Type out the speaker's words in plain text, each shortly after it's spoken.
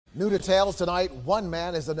New details tonight, one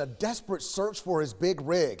man is in a desperate search for his big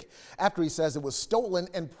rig after he says it was stolen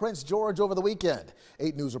in Prince George over the weekend.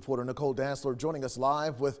 8 News reporter Nicole Dantzler joining us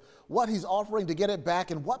live with what he's offering to get it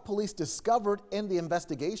back and what police discovered in the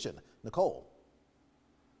investigation. Nicole.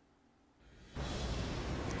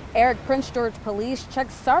 Eric, Prince George police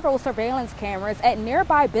checked several surveillance cameras at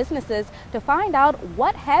nearby businesses to find out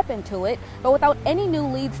what happened to it, but without any new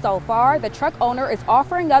leads so far, the truck owner is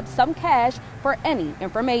offering up some cash for any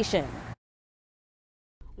information.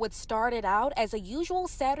 What started out as a usual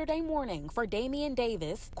Saturday morning for Damian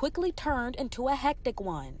Davis quickly turned into a hectic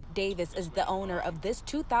one. Davis is the owner of this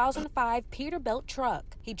 2005 Peterbilt truck.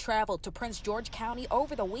 He traveled to Prince George County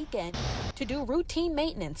over the weekend to do routine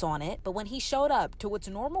maintenance on it, but when he showed up to its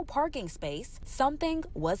normal parking space, something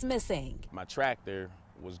was missing. My tractor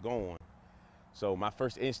was gone, so my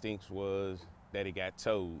first instinct was that it got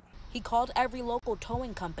towed. He called every local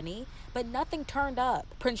towing company, but nothing turned up.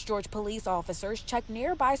 Prince George police officers checked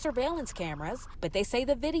nearby surveillance cameras, but they say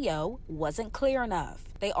the video wasn't clear enough.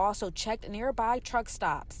 They also checked nearby truck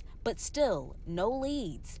stops, but still no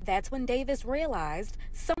leads. That's when Davis realized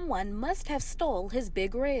someone must have stole his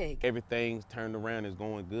big rig. Everything turned around is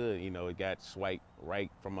going good. It got swiped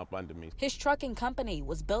right from up under me. His trucking company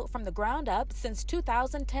was built from the ground up since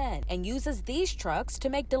 2010 and uses these trucks to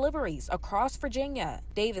make deliveries across Virginia.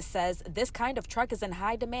 Davis says this kind of truck is in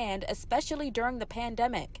high demand, especially during the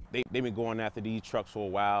pandemic. They've been going after these trucks for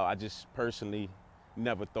a while. I just personally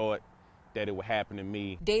never thought that it would happen to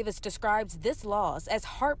me. Davis describes this loss as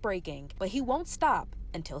heartbreaking, but he won't stop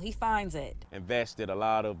until he finds it. Invested a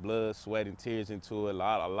lot of blood, sweat, and tears into it, a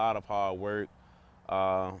lot of hard work.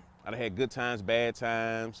 I had good times, bad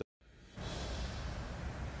times.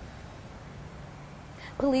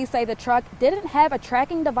 Police say the truck didn't have a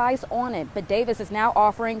tracking device on it, but Davis is now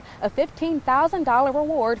offering a $15,000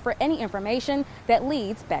 reward for any information that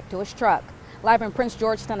leads back to his truck. Live in Prince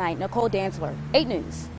George tonight, Nicole Dantzler, 8 News.